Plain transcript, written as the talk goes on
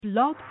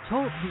Blog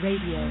Talk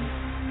Radio.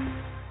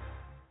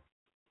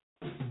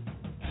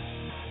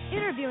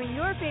 Interviewing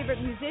your favorite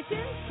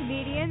musicians,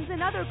 comedians,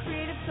 and other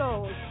creative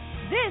souls.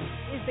 This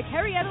is the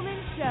Kerri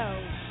Edelman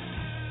Show.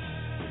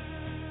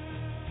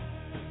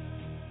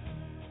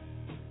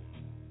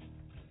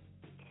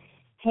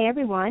 Hey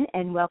everyone,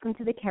 and welcome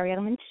to the Kerri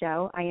Edelman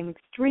Show. I am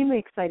extremely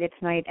excited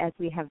tonight as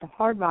we have the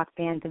hard rock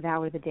band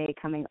Devour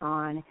coming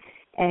on,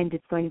 and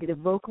it's going to be the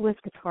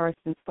vocalist, guitarist,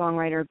 and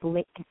songwriter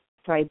Blake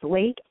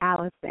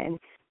Allison,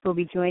 who will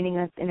be joining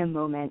us in a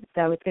moment.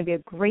 So it's going to be a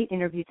great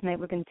interview tonight.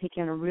 We're going to take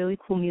you on a really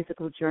cool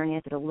musical journey. I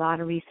did a lot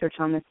of research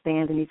on this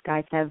band, and these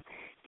guys have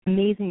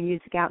amazing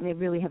music out, and they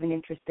really have an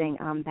interesting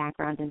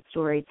background and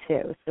story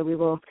too. So we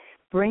will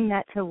bring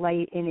that to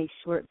light in a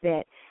short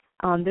bit.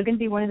 They're going to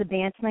be one of the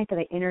bands tonight that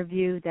I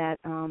interview that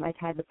I've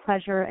had the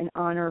pleasure and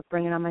honor of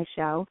bringing on my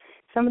show.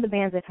 Some of the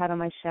bands I've had on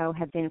my show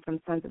have been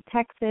from Sons of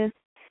Texas,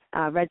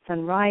 Red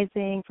Sun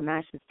Rising, From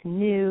Ashes to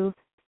New,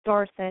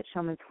 Starset,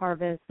 Shaman's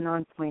Harvest,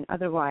 Nonpoint,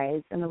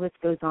 Otherwise, and the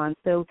list goes on.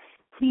 So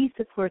please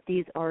support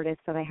these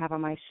artists that I have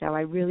on my show.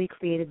 I really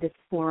created this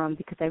forum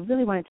because I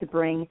really wanted to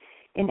bring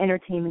an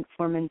entertainment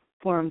forum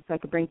so I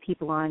could bring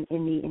people on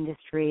in the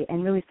industry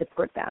and really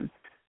support them.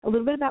 A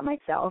little bit about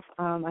myself.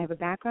 I have a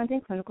background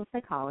in clinical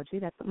psychology.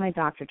 That's what my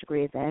doctorate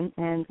degree is in.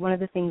 And one of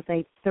the things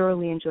I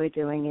thoroughly enjoy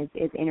doing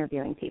is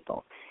interviewing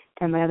people.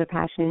 And my other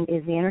passion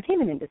is the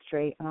entertainment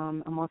industry.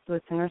 I'm also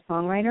a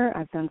singer-songwriter.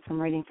 I've done some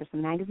writing for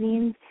some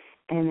magazines.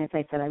 And as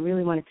I said, I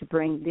really wanted to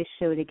bring this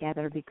show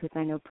together because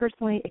I know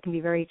personally it can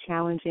be very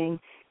challenging,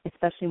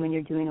 especially when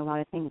you're doing a lot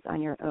of things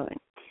on your own.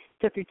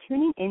 So if you're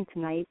tuning in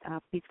tonight,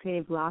 please create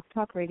a Blog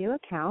Talk Radio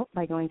account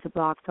by going to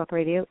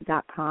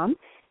blogtalkradio.com.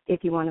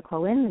 If you want to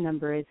call in, the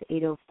number is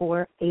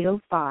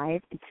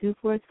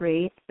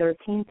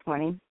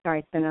 804-805-243-1320. Sorry,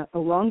 it's been a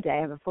long day.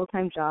 I have a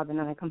full-time job, and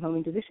then I come home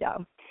and do the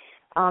show.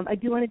 I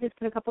do want to just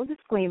put a couple of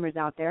disclaimers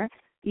out there.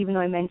 Even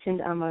though I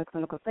mentioned I'm a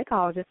clinical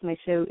psychologist, my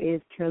show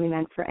is purely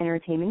meant for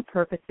entertainment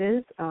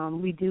purposes.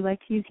 We do like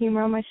to use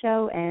humor on my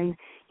show, and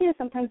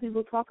sometimes we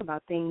will talk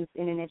about things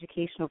in an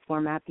educational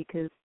format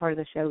because part of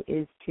the show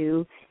is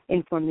to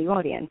inform the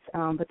audience.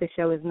 But the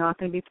show is not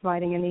going to be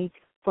providing any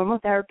formal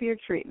therapy or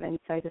treatment,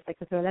 so I just like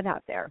to throw that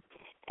out there.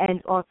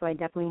 And also, I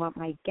definitely want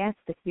my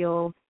guests to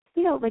feel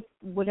like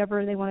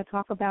whatever they want to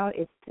talk about,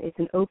 it's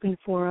an open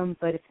forum,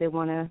 but if they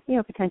want to,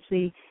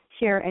 potentially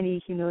share any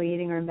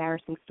humiliating or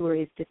embarrassing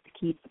stories, just to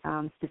keep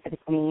specific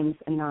names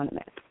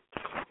anonymous.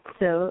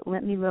 So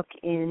let me look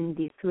in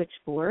the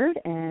switchboard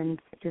and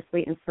just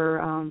waiting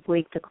for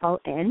Blake to call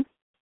in.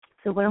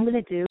 So what I'm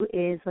going to do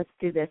is, let's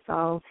do this.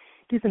 I'll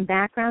do some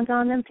background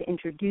on them to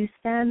introduce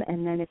them,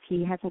 and then if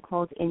he hasn't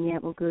called in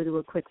yet, we'll go to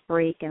a quick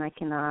break, and I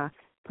can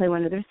play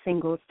one of their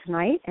singles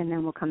tonight, and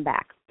then we'll come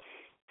back.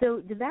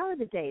 So Devour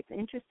the Day, it's an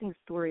interesting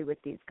story with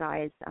these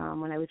guys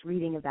when I was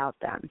reading about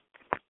them.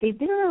 They've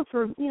been around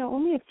for,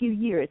 only a few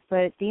years,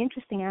 but the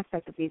interesting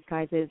aspect of these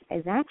guys is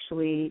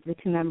actually the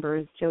two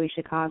members, Joey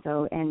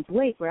Chicago and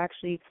Blake, were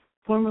actually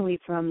formerly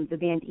from the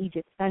band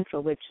Egypt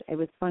Central, which it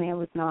was funny, I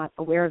was not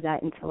aware of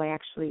that until I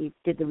actually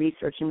did the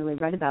research and really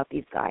read about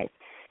these guys.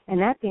 And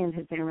that band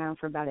has been around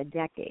for about a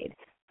decade.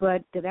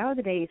 But Devour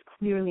the Day is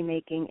clearly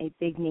making a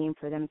big name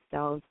for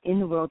themselves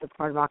in the world of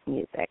hard rock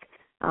music.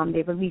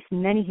 They've released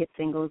many hit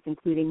singles,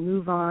 including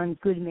Move On,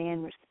 Good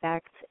Man,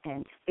 Respect,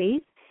 and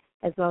Faith,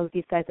 as well as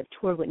these guys have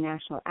toured with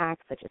national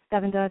acts such as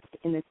Seven Dust,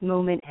 In This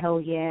Moment, Hell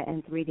Yeah,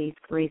 and 3 Days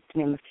Grace, to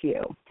name a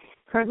few.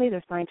 Currently,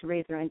 they're signed to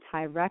Razor and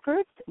Tie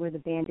Records, where the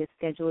band is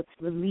scheduled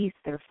to release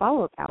their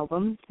follow-up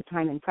album, To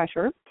Time and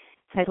Pressure,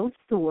 titled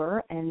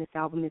Soar, and this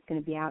album is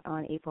going to be out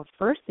on April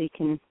 1st, so you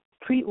can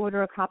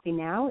pre-order a copy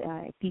now.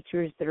 It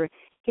features their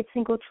hit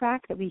single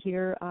track that we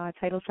hear,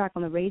 title track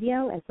on the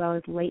radio, as well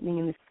as Lightning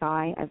in the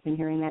Sky. I've been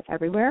hearing that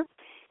everywhere.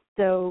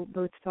 So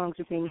both songs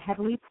are being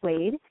heavily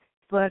played.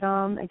 But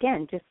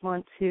again, just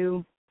want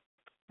to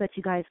let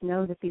you guys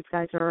know that these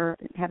guys are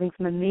having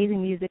some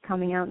amazing music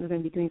coming out, and they're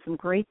going to be doing some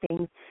great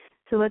things.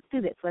 So let's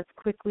do this. Let's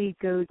quickly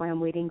go while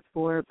I'm waiting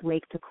for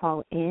Blake to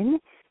call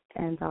in,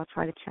 and I'll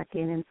try to check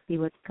in and see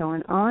what's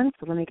going on.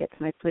 So let me get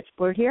to my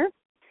switchboard here.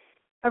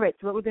 All right,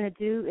 so what we're going to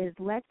do is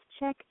let's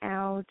check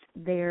out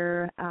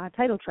their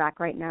title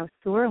track right now,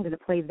 Soar. I'm going to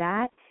play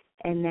that,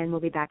 and then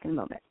we'll be back in a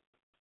moment.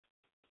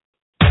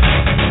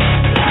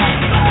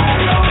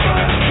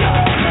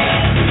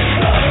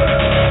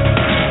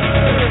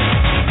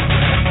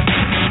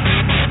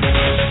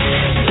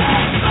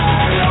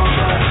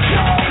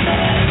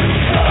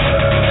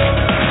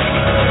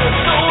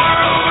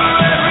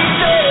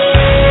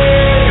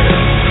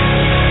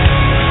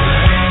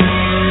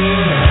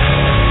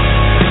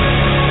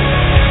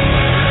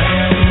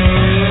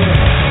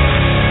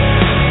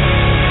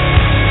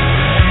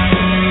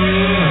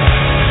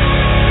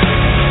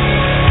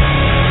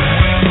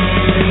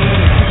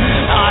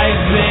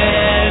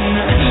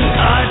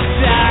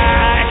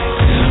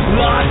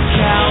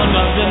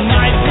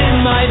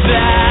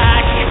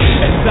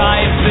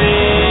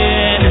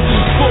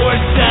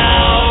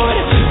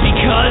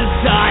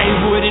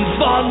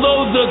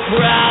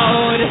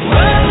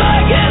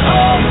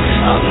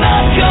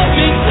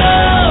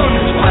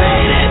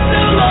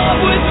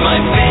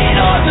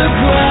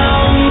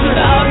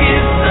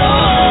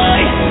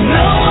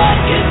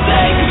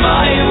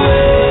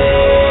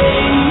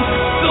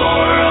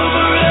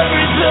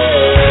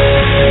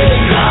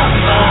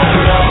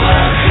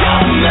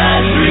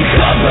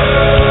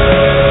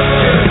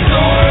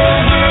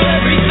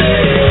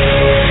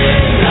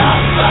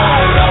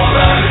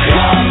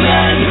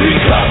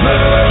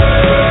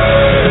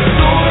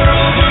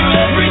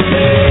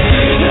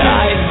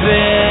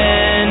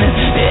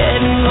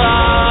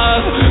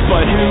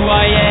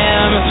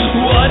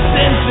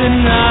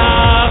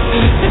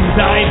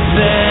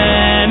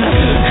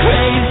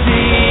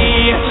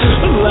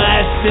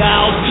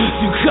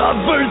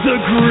 to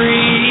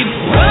grieve.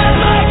 When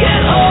I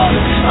get old,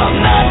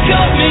 I'm not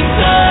coming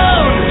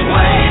down.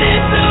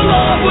 Waiting too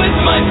long with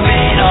my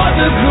feet on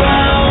the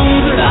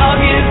ground.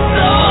 I'll get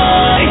so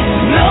high,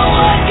 no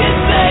one can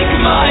take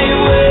my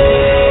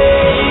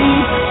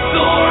wings.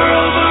 Soar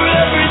over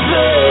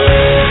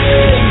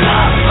everything.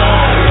 Not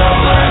far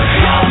over,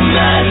 come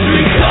and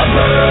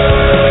recover.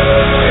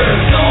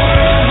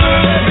 Soar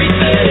over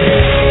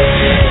everything.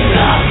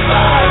 Not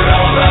far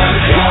over,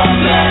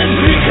 come and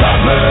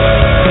recover.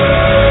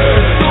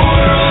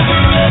 Soar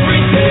over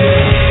everything.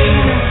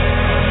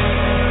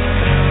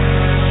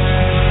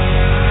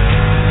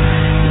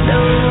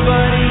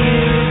 Nobody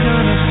is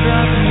gonna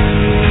stop me.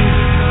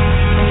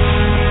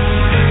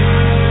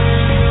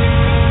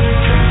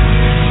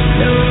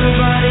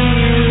 Nobody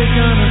is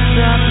gonna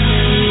stop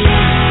me.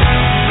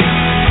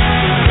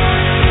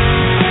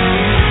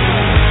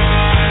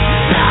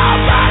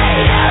 Nobody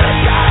is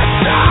gonna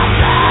stop me.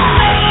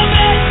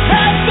 Elements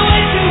have the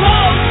way to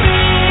hold me.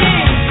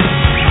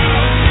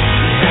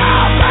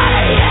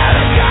 Nobody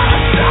is gonna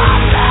stop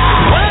me.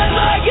 When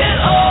I get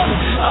old,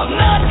 I'm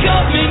not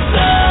coming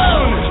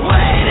down.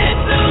 Waiting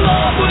too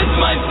long with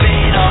my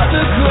feet on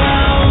the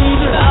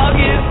ground. I'll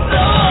get so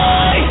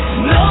high,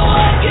 no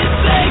one can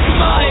take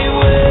my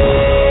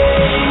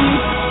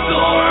wings.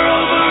 Soar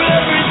over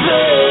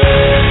everything.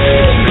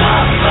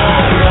 Not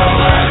far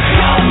over,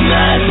 come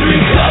and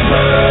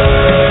recover.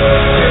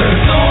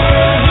 Soar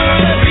over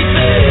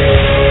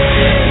everything.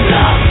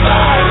 Not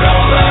far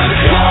over,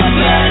 come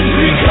and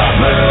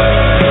recover.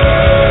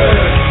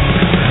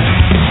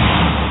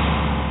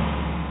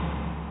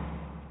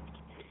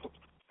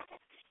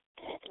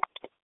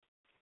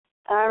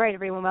 All right,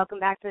 everyone, welcome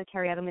back to the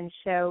Kerri Edelman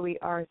Show. We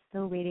are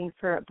still waiting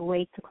for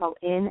Blake to call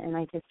in, and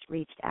I just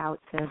reached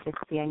out to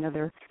Bixby. I know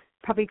they're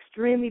probably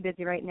extremely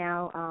busy right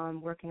now,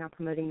 working on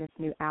promoting this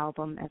new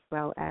album as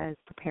well as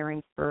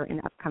preparing for an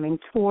upcoming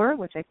tour,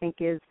 which I think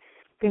is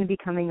going to be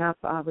coming up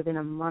within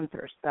a month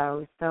or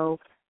so. So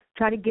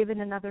try to give it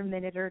another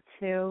minute or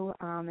two,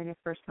 and if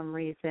for some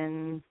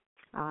reason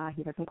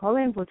he doesn't call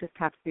in, we'll just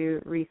have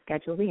to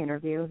reschedule the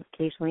interview.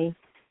 Occasionally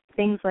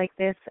things like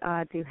this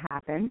do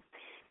happen.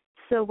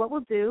 So what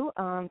we'll do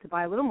to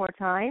buy a little more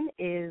time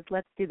is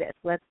let's do this.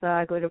 Let's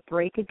go to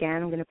break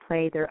again. I'm going to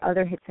play their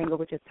other hit single,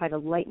 which is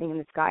titled Lightning in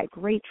the Sky.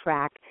 Great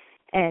track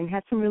and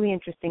has some really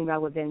interesting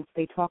relevance.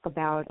 They talk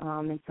about,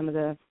 in some of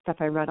the stuff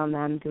I read on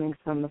them, doing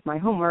some of my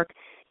homework,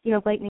 you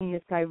know, lightning in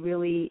the sky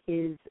really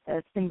is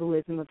a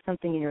symbolism of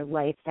something in your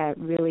life that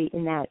really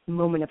in that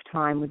moment of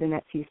time, within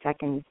that few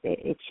seconds,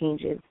 it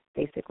changes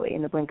basically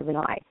in the blink of an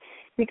eye.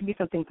 It could be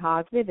something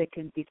positive. It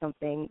could be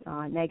something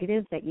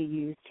negative that you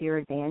use to your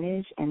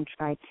advantage and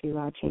try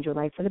to change your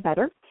life for the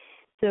better.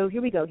 So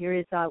here we go. Here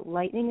is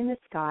Lightning in the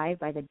Sky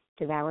by the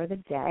Devour the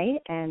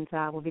Day, and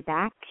we'll be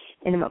back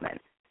in a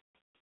moment.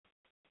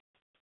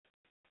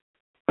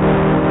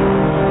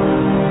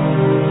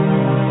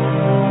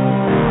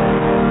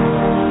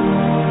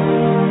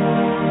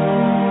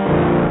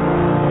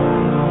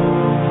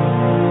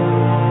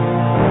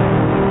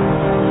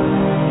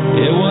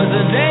 It was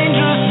a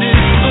dangerous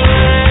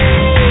display,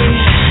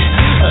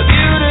 a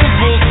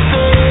beautiful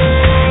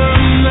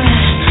storm,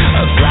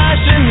 a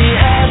flash in the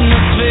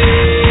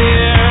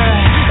atmosphere,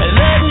 and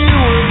then you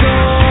were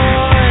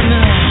gone,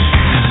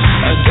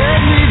 a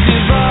deadly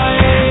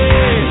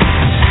device.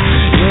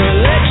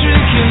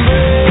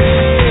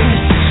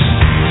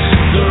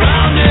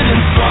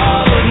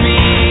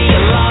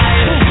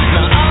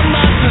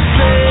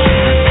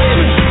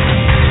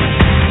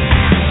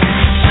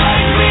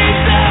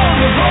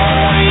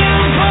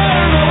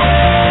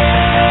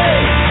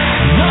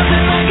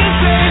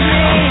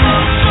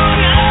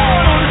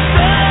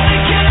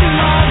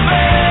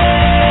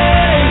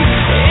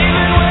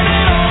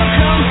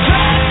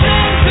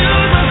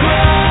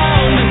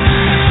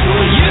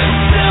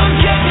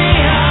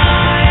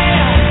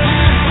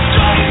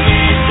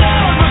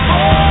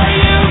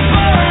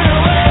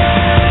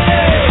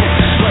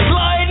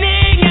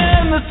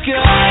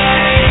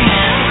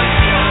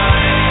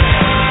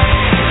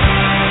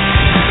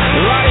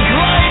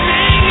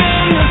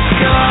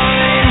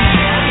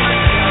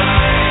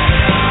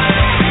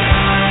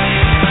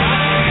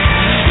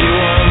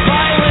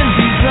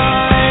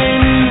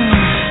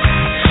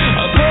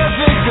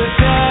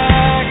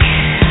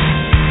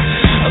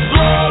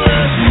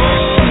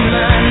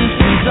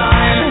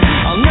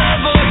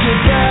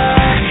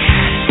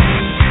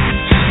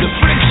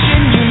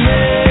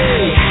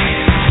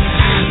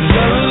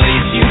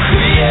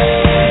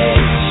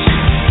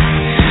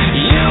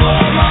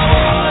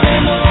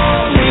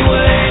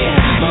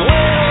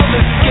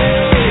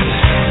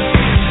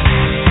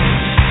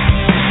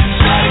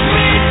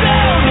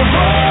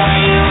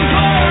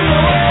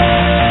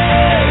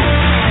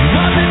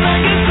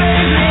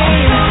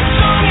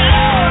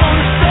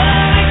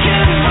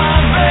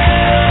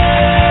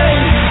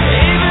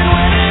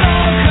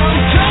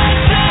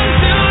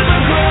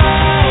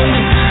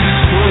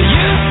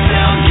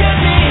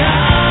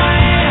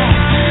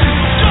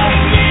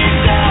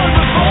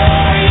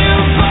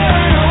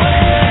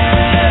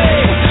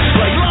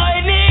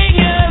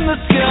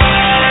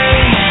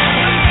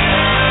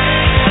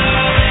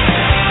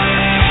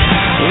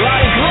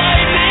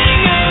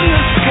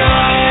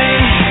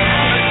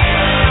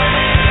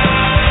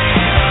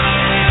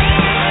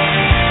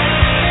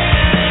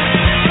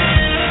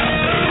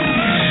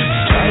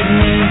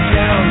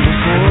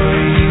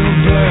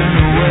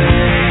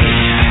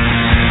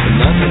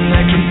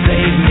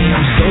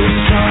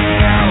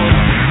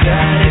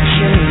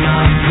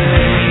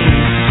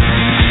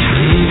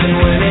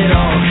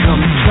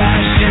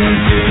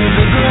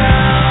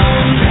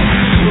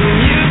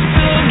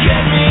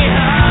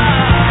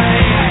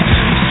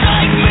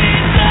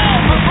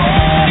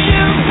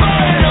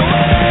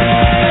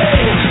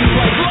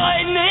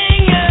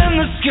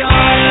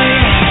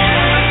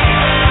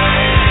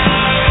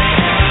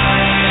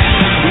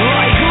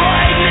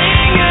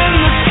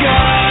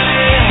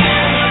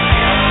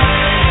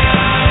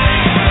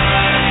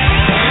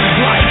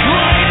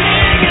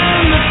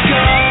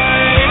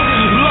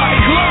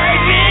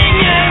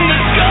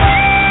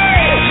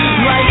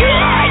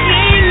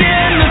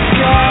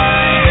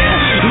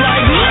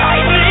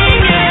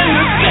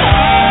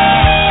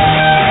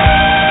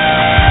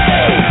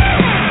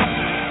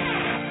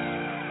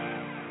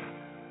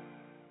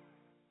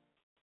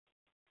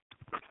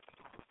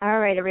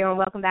 right, everyone,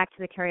 welcome back to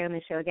the Kerri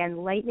Edelman Show. Again,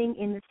 Lightning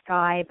in the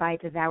Sky by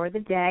Devour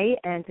the Day.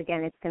 And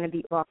again, it's going to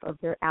be off of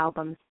their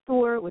album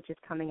Soar, which is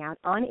coming out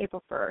on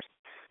April 1st.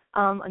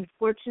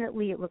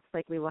 Unfortunately, it looks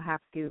like we will have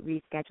to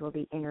reschedule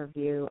the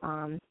interview.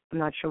 I'm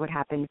not sure what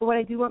happened. But what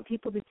I do want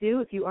people to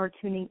do, if you are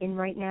tuning in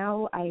right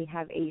now, I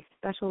have a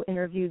special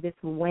interview this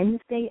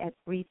Wednesday at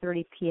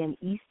 3:30 p.m.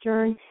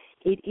 Eastern.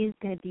 It is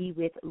going to be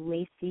with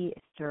Lacey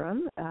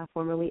Sturm,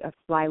 formerly of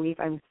Flyleaf.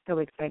 I'm so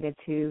excited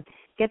to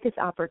get this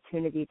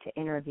opportunity to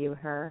interview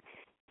her.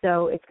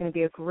 So it's going to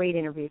be a great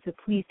interview. So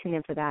please tune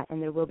in for that,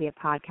 and there will be a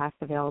podcast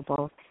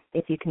available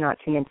if you cannot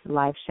tune into the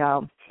live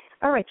show.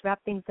 All right, to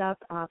wrap things up,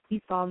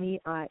 please follow me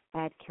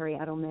at Kerri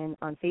Edelman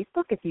on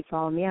Facebook. If you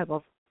follow me, at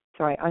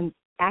Kerri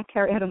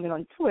Edelman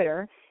on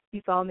Twitter. If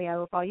you follow me, I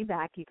will follow you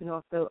back. You can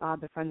also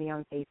befriend me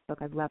on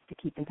Facebook. I'd love to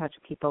keep in touch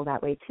with people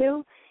that way,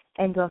 too.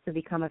 And also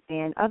become a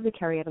fan of the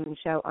Kerri Edelman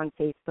Show on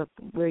Facebook,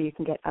 where you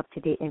can get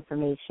up-to-date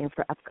information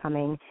for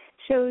upcoming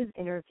shows,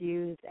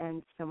 interviews,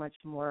 and so much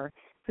more.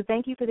 So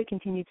thank you for the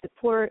continued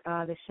support.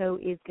 The show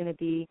is going to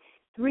be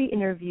 3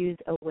 interviews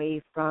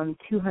away from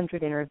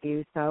 200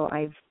 interviews. So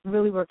I've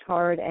really worked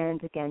hard.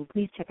 And, again,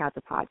 please check out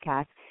the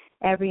podcast.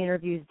 Every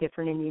interview is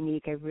different and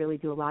unique. I really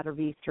do a lot of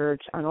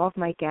research on all of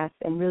my guests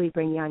and really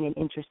bring you on an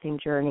interesting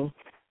journey.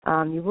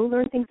 You will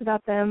learn things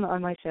about them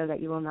on my show that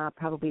you will not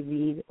probably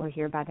read or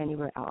hear about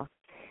anywhere else.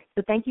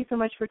 So thank you so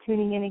much for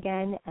tuning in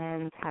again,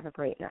 and have a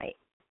great night.